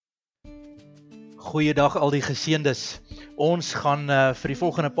Goeiedag al die geseëndes. Ons gaan vir die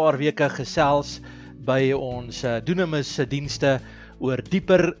volgende paar weke gesels by ons Dunamis dienste oor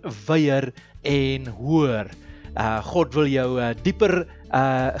dieper, wyer en hoër. God wil jou dieper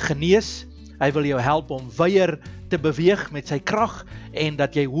genees. Hy wil jou help om wyer te beweeg met sy krag en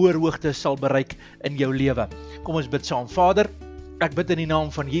dat jy hoër hoogtes sal bereik in jou lewe. Kom ons bid saam. Vader, ek bid in die naam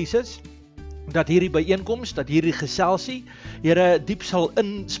van Jesus, dat hierdie byeenkoms, dat hierdie geselsie, Here, diep sal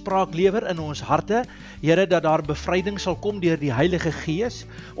inspraak lewer in ons harte. Here, dat daar bevryding sal kom deur die Heilige Gees.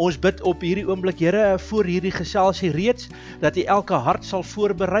 Ons bid op hierdie oomblik, Here, voor hierdie geselsie reeds, dat U elke hart sal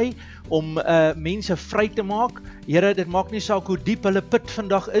voorberei om mense vry te maak. Here, dit maak nie saak hoe diep hulle put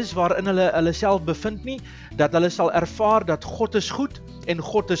vandag is, waarin hulle self bevind nie, dat hulle sal ervaar dat God is goed, en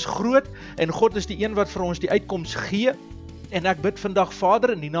God is groot, en God is die een wat vir ons die uitkoms gee. En ek bid vandag,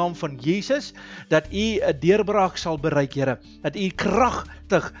 Vader, in die naam van Jesus, dat U 'n deurbraak sal bereik, Here, dat U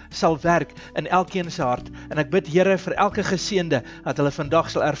kragtig sal werk in elkeen se hart. En ek bid, Here, vir elke geseënde, dat hulle vandag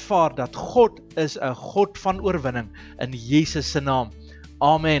sal ervaar dat God is 'n God van oorwinning, in Jesus se naam.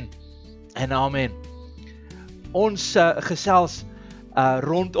 Amen en amen. Ons gesels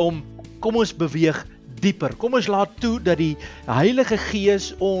rondom, kom ons beweeg dieper. Kom ons laat toe dat die Heilige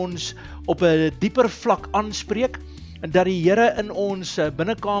Gees ons op 'n dieper vlak aanspreek, en dat die Here in ons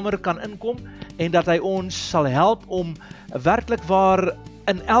binnekamer kan inkom, en dat hy ons sal help om werklik waar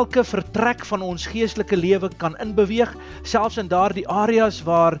in elke vertrek van ons geestelike lewe kan inbeweeg, selfs in daardie areas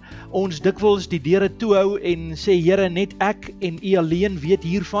waar ons dikwels die deure toehou en sê, Here, net ek en U alleen weet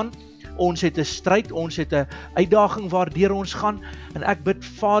hiervan. Ons het 'n stryd, ons het 'n uitdaging waardeur ons gaan, en ek bid,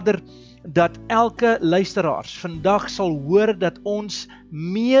 Vader, dat elke luisteraars vandag sal hoor dat ons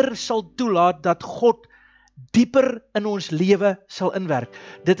meer sal toelaat dat God dieper in ons lewe sal inwerk.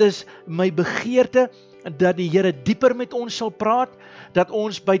 Dit is my begeerte dat die Here dieper met ons sal praat, dat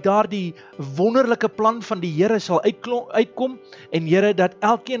ons by daardie wonderlike plan van die Here sal uitkom, en Here, dat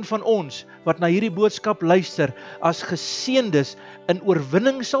elkeen van ons wat na hierdie boodskap luister, as geseëndes in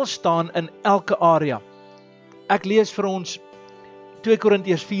oorwinning sal staan in elke area. Ek lees vir ons 2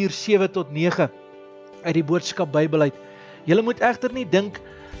 Korintiërs 4:7-9 uit die boodskap Bybel uit. Julle moet egter nie dink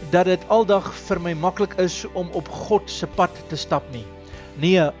dat dit aldag vir my maklik is om op God se pad te stap nie.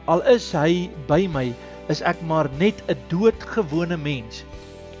 Nee, al is hy by my, is ek maar net 'n doodgewone mens.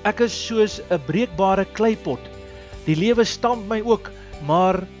 Ek is soos 'n breekbare kleipot. Die lewe stamp my ook,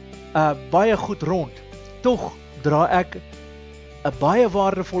 maar baie goed rond. Tog dra ek 'n baie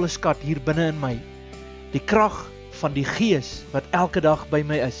waardevolle skat hier binne in my, die krag van die Gees wat elke dag by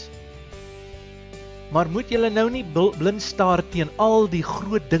my is. Maar moet julle nou nie blind staar teen al die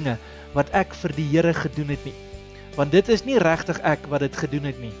groot dinge wat ek vir die Here gedoen het nie. Want dit is nie regtig ek wat dit gedoen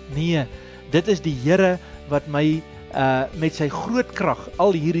het nie. Nee, dit is die Here wat my met sy groot krag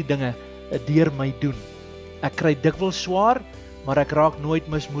al hierdie dinge deur my doen. Ek kry dikwels swaar, maar ek raak nooit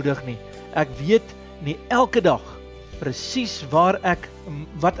mismoedig nie. Ek weet nie elke dag presies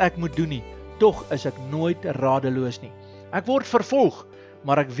wat ek moet doen nie. Tog is ek nooit radeloos nie. Ek word vervolg,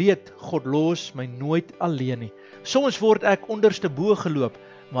 maar ek weet, God los my nooit alleen nie. Soms word ek onderste bo geloop,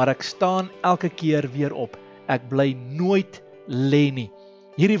 maar ek staan elke keer weer op. Ek bly nooit lê nie.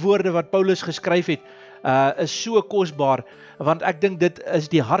 Hierdie woorde wat Paulus geskryf het, is so kosbaar, want ek dink dit is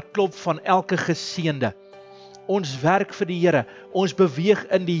die hartklop van elke geseënde. Ons werk vir die Here, ons beweeg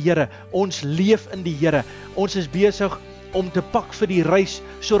in die Here, ons leef in die Here, ons is besig om te pak vir die reis,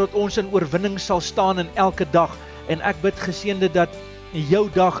 sodat ons in oorwinning sal staan in elke dag, en ek bid geseënde dat jou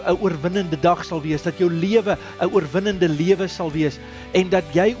dag 'n oorwinnende dag sal wees, dat jou lewe 'n oorwinnende lewe sal wees, en dat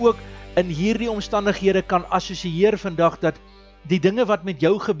jy ook in hierdie omstandighede kan assosieer vandag, dat die dinge wat met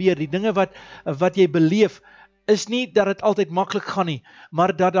jou gebeur, die dinge wat jy beleef, is nie dat dit altyd maklik gaan nie,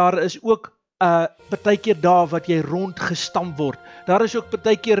 maar dat daar is ook partykeer dae wat jy rondgestamp word. Daar is ook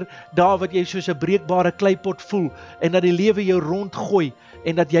partykeer dae wat jy soos 'n breekbare kleipot voel, en dat die lewe jou rondgooi,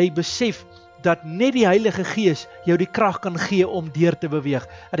 en dat jy besef dat net die Heilige Gees jou die krag kan gee om deur te beweeg.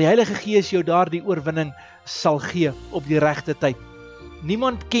 Dat die Heilige Gees jou daardie oorwinning sal gee op die regte tyd.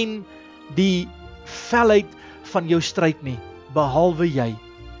 Niemand ken die felheid van jou stryd nie, behalwe jy.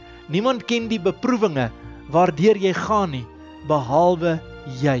 Niemand ken die beproewinge waardeur jy gaan nie, behalwe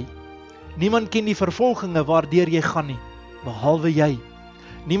jy. Niemand ken die vervolginge waardeur jy gaan nie, behalwe jy.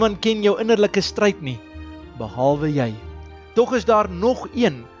 Niemand ken jou innerlike stryd nie, behalwe jy. Tog is daar nog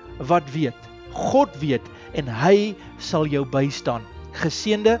een wat weet. God weet, en hy sal jou bystaan.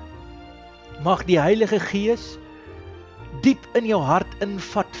 Geseënde, mag die Heilige Gees diep in jou hart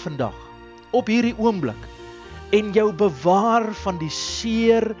invat vandag, op hierdie oomblik, en jou bewaar van die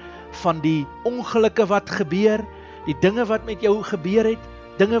seer, van die ongelukke wat gebeur, die dinge wat met jou gebeur het,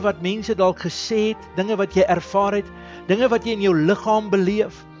 dinge wat mense dalk gesê het, dinge wat jy ervaar het, dinge wat jy in jou liggaam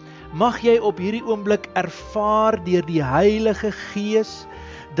beleef, mag jy op hierdie oomblik ervaar deur die Heilige Gees,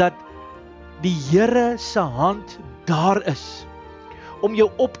 dat die Here se hand daar is, om jou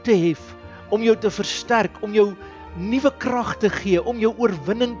op te hef, om jou te versterk, om jou nuwe krag te gee, om jou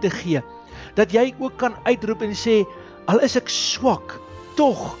oorwinning te gee, dat jy ook kan uitroep en sê, al is ek swak,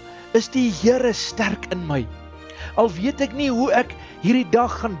 tog is die Here sterk in my. Al weet ek nie hoe ek hierdie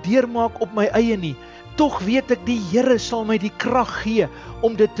dag gaan deurmaak op my eie nie, tog weet ek die Here sal my die krag gee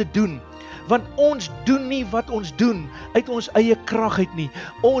om dit te doen. Want ons doen nie wat ons doen uit ons eie krag uit nie.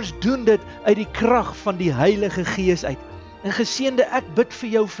 Ons doen dit uit die krag van die Heilige Gees uit. En geseënde, ek bid vir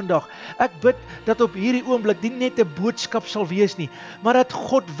jou vandag. Ek bid dat op hierdie oomblik nie net 'n boodskap sal wees nie, maar dat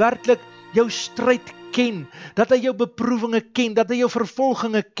God werklik jou stryd ken, dat hy jou beproewinge ken, dat hy jou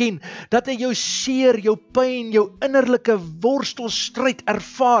vervolginge ken, dat hy jou seer, jou pyn, jou innerlike worstelstryd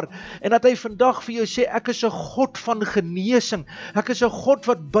ervaar, en dat hy vandag vir jou sê, ek is 'n God van genesing, ek is 'n God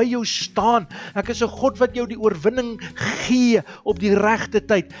wat by jou staan, ek is 'n God wat jou die oorwinning gee op die regte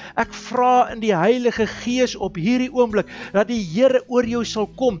tyd. Ek vra in die Heilige Gees op hierdie oomblik, dat die Here oor jou sal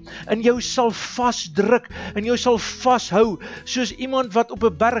kom, en jou sal vasdruk, en jou sal vashou, soos iemand wat op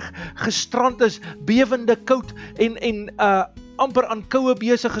 'n berg gestrand is, bewende koud en amper aan koue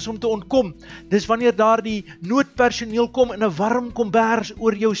besig is om te ontkom. Dis wanneer daar die noodpersoneel kom en 'n warm kombers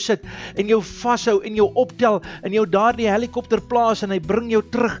oor jou sit en jou vashou en jou optel en jou daar die helikopter plaas en hy bring jou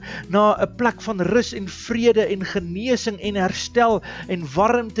terug na 'n plek van rus en vrede en genesing en herstel en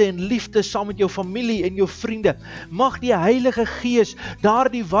warmte en liefde saam met jou familie en jou vriende. Mag die Heilige Gees daar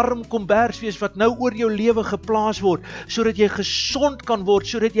die warm kombers wees wat nou oor jou lewe geplaas word, sodat jy gesond kan word,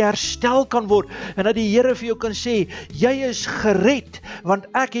 sodat jy herstel kan word en dat die Here vir jou kan sê, jy is gered, want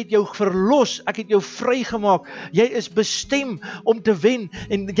ek het jou verlos, ek het jou vrygemaak, jy is bestem om te wen,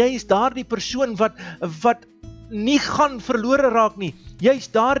 en jy is daar die persoon wat nie gaan verlore raak nie, jy is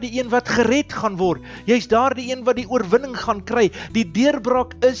daar die een wat gered gaan word, jy is daar die een wat die oorwinning gaan kry, die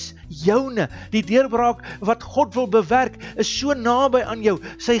deurbraak is joune, die deurbraak wat God wil bewerk, is so naby aan jou,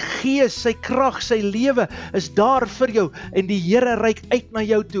 sy gees, sy krag, sy lewe, is daar vir jou, en die Here reik uit na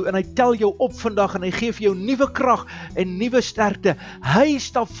jou toe, en hy tel jou op vandag, en hy gee vir jou nuwe krag, en nuwe sterkte, hy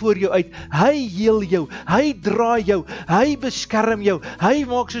stap voor jou uit, hy heel jou, hy dra jou, hy beskerm jou, hy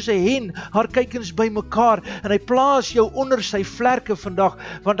maak soos 'n hen, haar kuikens by mekaar, en hy plaas jou onder sy vlerke vandag,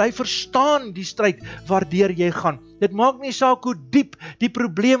 want hy verstaan die stryd waardeur jy gaan. Dit maak nie saak hoe diep die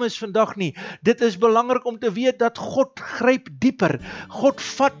probleem is vandag nie. Dit is belangrik om te weet dat God gryp dieper, God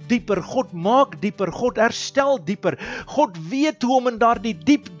vat dieper, God maak dieper, God herstel dieper, God weet hoe om in daardie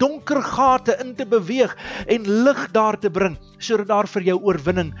diep donker gate in te beweeg en lig daar te bring, sodat daar vir jou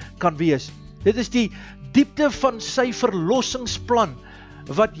oorwinning kan wees. Dit is die diepte van sy verlossingsplan,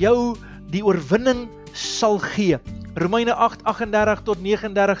 wat jou die oorwinning sal gee. Romeine 8:38 tot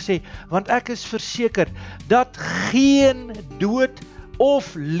 39 sê, want ek is verseker, dat geen dood,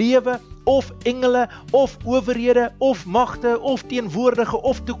 of lewe, of engele, of owerhede, of magte, of teenwoordige,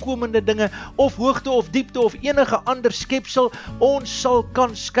 of toekomende dinge, of hoogte, of diepte, of enige ander skepsel, ons sal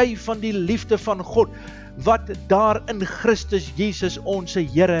kan skei van die liefde van God, wat daar in Christus Jesus ons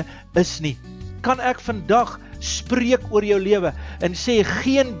Here is nie. Kan ek vandag spreek oor jou lewe, en sê,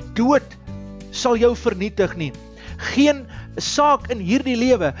 geen dood sal jou vernietig nie. Geen saak in hierdie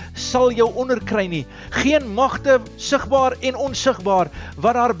lewe sal jou onderkry nie. Geen magte, sigbaar en onsigbaar,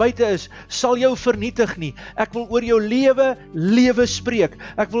 wat daar buite is, sal jou vernietig nie. Ek wil oor jou lewe spreek.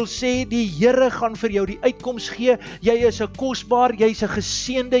 Ek wil sê, die Here gaan vir jou die uitkoms gee. Jy is 'n kosbaar, jy is 'n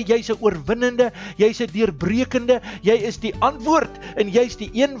geseënde, jy is 'n oorwinnende, jy is 'n deurbrekende, jy is die antwoord, en jy is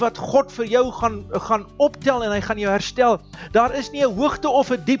die een wat God vir jou gaan optel, en hy gaan jou herstel. Daar is nie 'n hoogte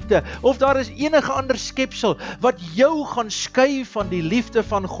of 'n diepte, of daar is enige ander skepsel, wat jou gaan skei van die liefde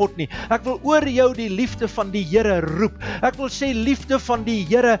van God nie. Ek wil oor jou die liefde van die Here roep. Ek wil sê, liefde van die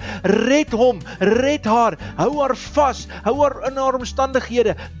Here, red hom, red haar, hou haar vas, hou haar in haar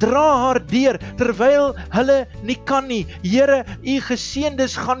omstandighede, dra haar deur, terwyl hulle nie kan nie. Here, u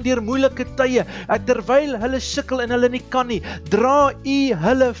geseëndes gaan deur moeilike tye, terwyl hulle sukkel en hulle nie kan nie, dra u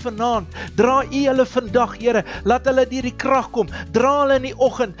hulle vanaand, dra u hulle vandag, Here, laat hulle deur die krag kom, dra hulle in die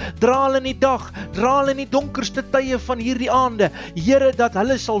oggend, dra hulle in die dag, dra hulle in die donkerste tye van hierdie aande, Here, dat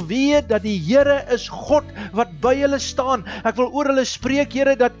hulle sal weet dat die Here is God wat by hulle staan. Ek wil oor hulle spreek,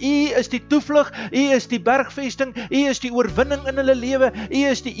 Here, dat U is die toevlug, U is die bergvesting, U is die oorwinning in hulle lewe, U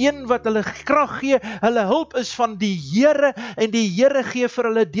is die een wat hulle krag gee, hulle hulp is van die Here en die Here gee vir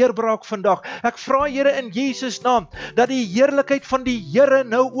hulle deurbraak vandag. Ek vra, Here, in Jesus naam, dat die heerlikheid van die Here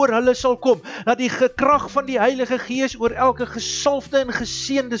nou oor hulle sal kom, dat die krag van die Heilige Gees oor elke gesalfde en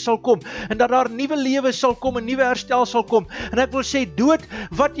geseënde sal kom, en dat daar nuwe lewe sal kom, en nuwe herstel sal kom. En ek wil sê, dood,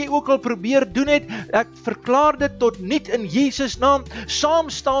 wat jy ook al probeer doen het, ek verklaar dit tot niet in Jesus naam. Saam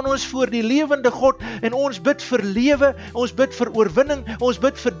staan ons voor die lewende God, en ons bid vir lewe, ons bid vir oorwinning, ons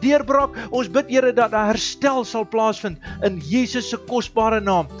bid vir deurbraak, ons bid, Here, dat 'n herstel sal plaasvind, in Jesus se kosbare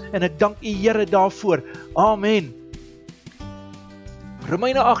naam, en ek dank U, Here, daarvoor. Amen.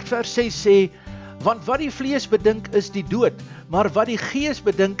 Romeine 8 vers 6 sê, want wat die vlees bedink is die dood, maar wat die gees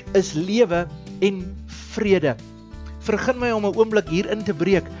bedink is lewe en vrede. Vergun my om 'n oomblik hierin te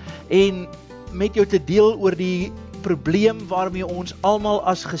breek en met jou te deel oor die probleem waarmee ons almal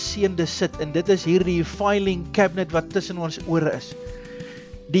as geseëndes sit, en dit is hierdie filing cabinet wat tussen ons ore is.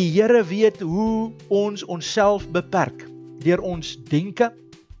 Die Here weet hoe ons onsself beperk, deur ons denke,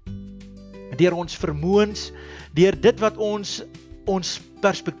 deur ons vermoëns, deur dit wat ons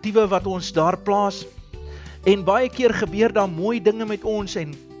perspektiewe wat ons daar plaas, en baie keer gebeur daar mooi dinge met ons,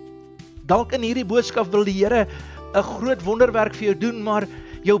 en dalk in hierdie boodskap wil die Here 'n groot wonderwerk vir jou doen, maar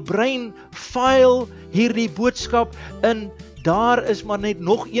jou brein file hierdie boodskap in, daar is maar net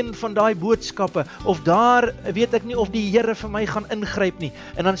nog een van daai boodskappe, of daar weet ek nie of die Here vir my gaan ingryp nie,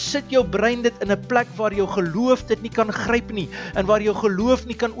 en dan sit jou brein dit in 'n plek waar jou geloof dit nie kan gryp nie, en waar jou geloof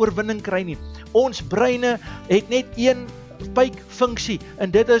nie kan oorwinning kry nie. Ons breine het net een funksie, en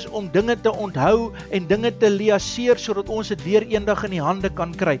dit is om dinge te onthou en dinge te liaseer, sodat ons dit weer eendag in die hande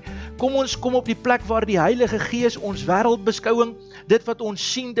kan kry. Kom ons kom op die plek waar die Heilige Gees ons wêreldbeskouing, dit wat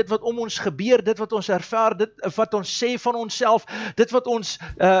ons sien, dit wat om ons gebeur, dit wat ons ervaar, dit wat ons sê van onsself, dit wat ons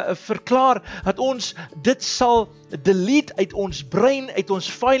verklaar, dat ons dit sal delete uit ons brein, uit ons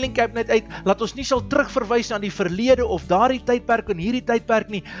filing cabinet uit, laat ons nie sal terugverwys na die verlede of daardie tydperk en hierdie tydperk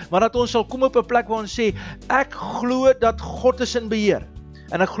nie, maar dat ons sal kom op 'n plek waar ons sê, ek glo dat God is in beheer,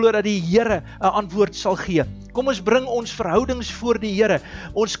 en ek glo dat die Here 'n antwoord sal gee. Kom ons bring ons verhoudings voor die Here.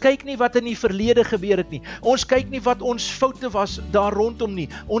 Ons kyk nie wat in die verlede gebeur het nie. Ons kyk nie wat ons foute was daar rondom nie.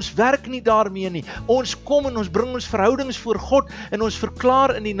 Ons werk nie daarmee nie. Ons kom en ons bring ons verhoudings voor God, en ons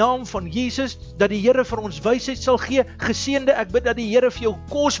verklaar in die naam van Jesus dat die Here vir ons wysheid sal gee. Geseënde, ek bid dat die Here vir jou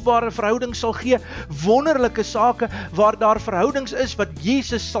kosbare verhoudings sal gee, wonderlike sake waar daar verhoudings is wat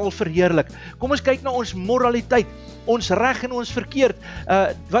Jesus sal verheerlik. Kom ons kyk na ons moraliteit, ons reg en ons verkeerd.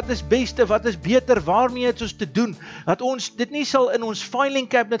 Wat is beste, wat is beter, waarmee het ons te doen, dat ons dit nie sal in ons filing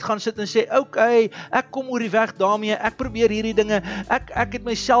cabinet gaan sit en sê, okay, ek kom oor die weg daarmee, ek probeer hierdie dinge, ek het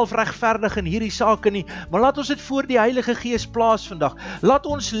myself regverdig in hierdie sake nie, maar laat ons dit voor die Heilige Gees plaas vandag. Laat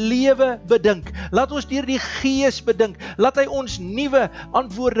ons lewe bedink, laat ons deur die Gees bedink, laat hy ons nuwe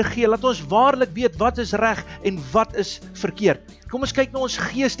antwoorde gee, laat ons waarlik weet wat is reg en wat is verkeerd. Kom ons kyk na ons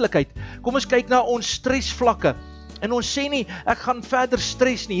geestelikheid, kom ons kyk na ons stresvlakke, en ons sê nie, ek gaan verder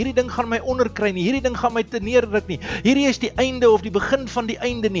stres nie, hierdie ding gaan my onderkry nie, hierdie ding gaan my te neerdruk nie, hierdie is die einde of die begin van die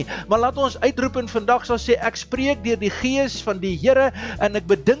einde nie, maar laat ons uitroep en vandag sal sê, ek spreek deur die Gees van die Here, en ek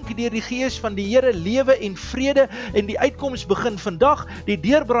bedink deur die Gees van die Here, lewe en vrede, en die uitkoms begin vandag, die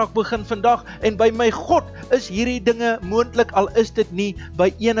deurbraak begin vandag, en by my God is hierdie dinge moontlik, al is dit nie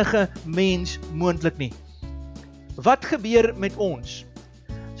by enige mens moontlik nie. Wat gebeur met ons?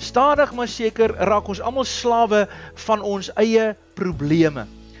 Stadig maar seker raak ons almal slawe van ons eie probleme.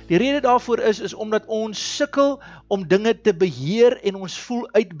 Die rede daarvoor is omdat ons sukkel om dinge te beheer, en ons voel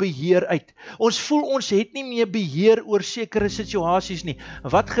uit beheer uit. Ons voel ons het nie meer beheer oor sekere situasies nie.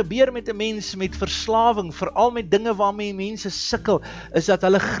 Wat gebeur met 'n mens met verslawing, veral met dinge waarmee mense sukkel, is dat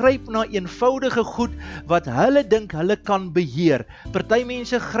hulle gryp na eenvoudige goed wat hulle dink hulle kan beheer. Party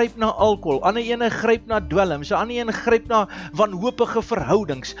mense gryp na alkohol, ander ene gryp na dwelms, ander ene gryp na wanhoopige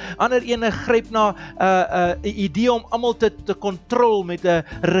verhoudings, ander ene gryp na 'n idee om almal te kontrol met 'n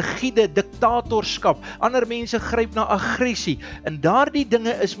rigide diktatorskap. Ander mense gryp na aggressie, en daardie dinge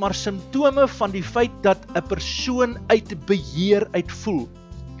is maar simptome van die feit dat 'n persoon uit beheer uitvoel.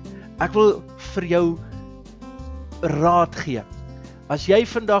 Ek wil vir jou raad gee. As jy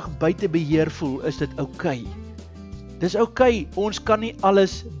vandag buite beheer voel, is dit oukei. Dis oukei, ons kan nie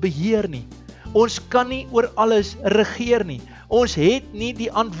alles beheer nie. Ons kan nie oor alles regeer nie. Ons het nie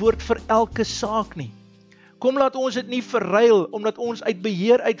die antwoord vir elke saak nie. Kom laat ons dit nie verruil, omdat ons uit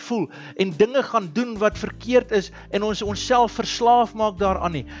beheer uitvoel, en dinge gaan doen wat verkeerd is, en ons onsself verslaaf maak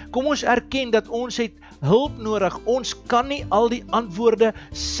daaraan nie. Kom ons erken dat ons het hulp nodig, ons kan nie al die antwoorde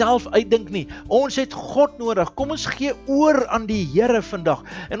self uitdink nie, ons het God nodig. Kom ons gee oor aan die Here vandag,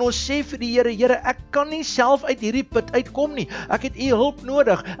 en ons sê vir die Here, Here, ek kan nie self uit hierdie put uitkom nie, ek het u hulp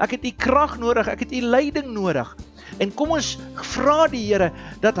nodig, ek het u krag nodig, ek het u leiding nodig. En kom ons vra die Here,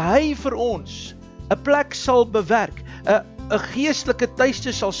 dat hy vir ons 'n plek sal bewerk, 'n geestelike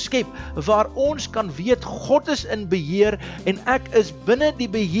tuiste sal skep, waar ons kan weet, God is in beheer, en ek is binne die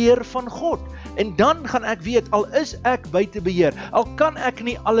beheer van God. En dan gaan ek weet, al is ek buite beheer, al kan ek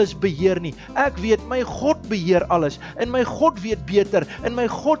nie alles beheer nie, ek weet, my God beheer alles, en my God weet beter, en my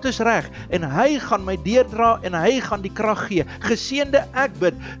God is reg, en hy gaan my deurdra, en hy gaan die krag gee. Geseënde ek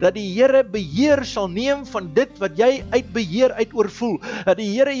bid, dat die Here beheer sal neem van dit wat jy uit beheer uit oorvoel, dat die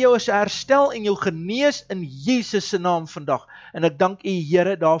Here jou as herstel en jou genees in Jesus se naam vandag, en ek dank u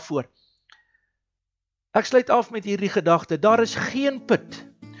Here daarvoor. Ek sluit af met hierdie gedagte, daar is geen put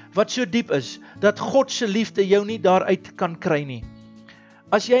wat so diep is, dat God se liefde jou nie daaruit kan kry nie.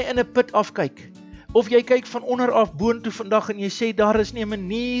 As jy in 'n put afkyk, of jy kyk van onder af boontoe vandag, en jy sê, daar is nie 'n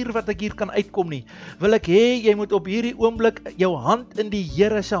manier wat ek hier kan uitkom nie, wil ek hê, jy moet op hierdie oomblik jou hand in die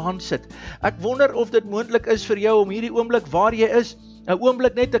Here se hand sit. Ek wonder of dit moontlik is vir jou om hierdie oomblik waar jy is, 'n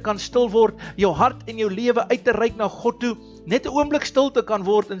oomblik net te kan stil word, jou hart en jou lewe uit te reik na God toe, net 'n oomblik stil te kan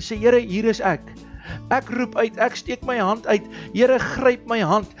word en sê, Here, hier is ek. Ek roep uit, ek steek my hand uit, Here, gryp my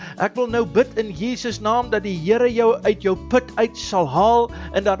hand. Ek wil nou bid in Jesus naam, dat die Here jou uit jou put uit sal haal,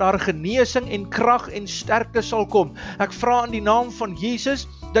 en dat daar genesing en krag en sterkte sal kom. Ek vra in die naam van Jesus,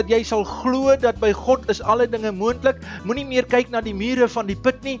 dat jy sal glo, dat by God is alle dinge moontlik. Moenie meer kyk na die mure van die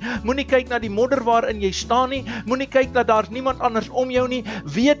put nie, moenie kyk na die modder waarin jy staan nie, moenie kyk dat daar niemand anders om jou nie.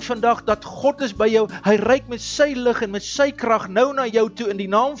 Weet vandag dat God is by jou, hy reik met sy lig en met sy krag nou na jou toe in die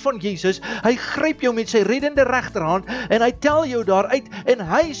naam van Jesus. Hy gryp jou met sy reddende regterhand, en hy tel jou daaruit, en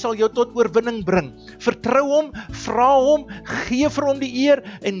hy sal jou tot oorwinning bring. Vertrou hom, vra hom, gee vir hom die eer,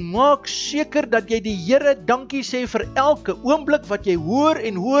 en maak seker dat jy die Here dankie sê vir elke oomblik wat jy hoor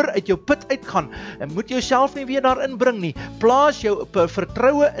uit jou put uitgaan, en moet jouself nie weer daarin bring nie. Plaas jou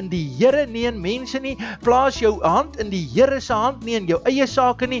vertroue in die Here, nie in mense nie. Plaas jou hand in die Here se hand, nie in jou eie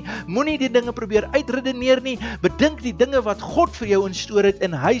sake nie. Moenie die dinge probeer uitredeneer nie. Bedink die dinge wat God vir jou instoor het,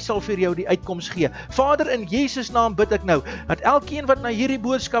 en hy sal vir jou die uitkoms gee. Vader, in Jesus naam bid ek nou, dat elkeen wat na hierdie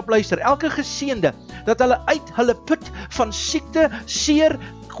boodskap luister, elke geseënde, dat hulle uit hulle put van siekte, seer,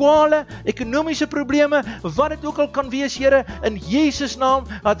 kwale, ekonomiese probleme, wat dit ook al kan wees, Here, in Jesus naam,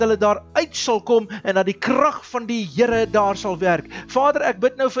 dat hulle daar uit sal kom, en dat die krag van die Here daar sal werk. Vader, ek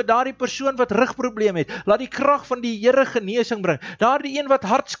bid nou vir daardie persoon wat rugprobleme het, laat die krag van die Here genesing bring. Daardie een wat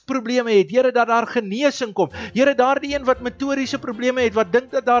hartprobleme het, Here, dat daar genesing kom. Here, daardie een wat motoriese probleme het, wat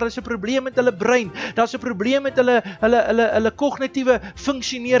dink dat daar is 'n probleem met hulle brein, daar's 'n probleem met hulle kognitiewe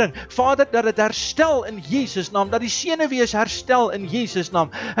funksionering. Vader, dat dit herstel in Jesus naam, dat die senuwees herstel in Jesus naam.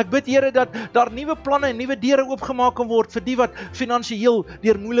 Ek bid, Here, dat daar nuwe planne en nuwe deure oopgemaak kan word vir die wat finansiëel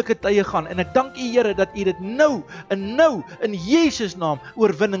deur moeilike tye gaan. En ek dank U, Here, dat U dit nou in Jesus naam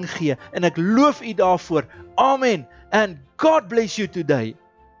oorwinning gee. En ek loof U daarvoor. Amen. And God bless you today.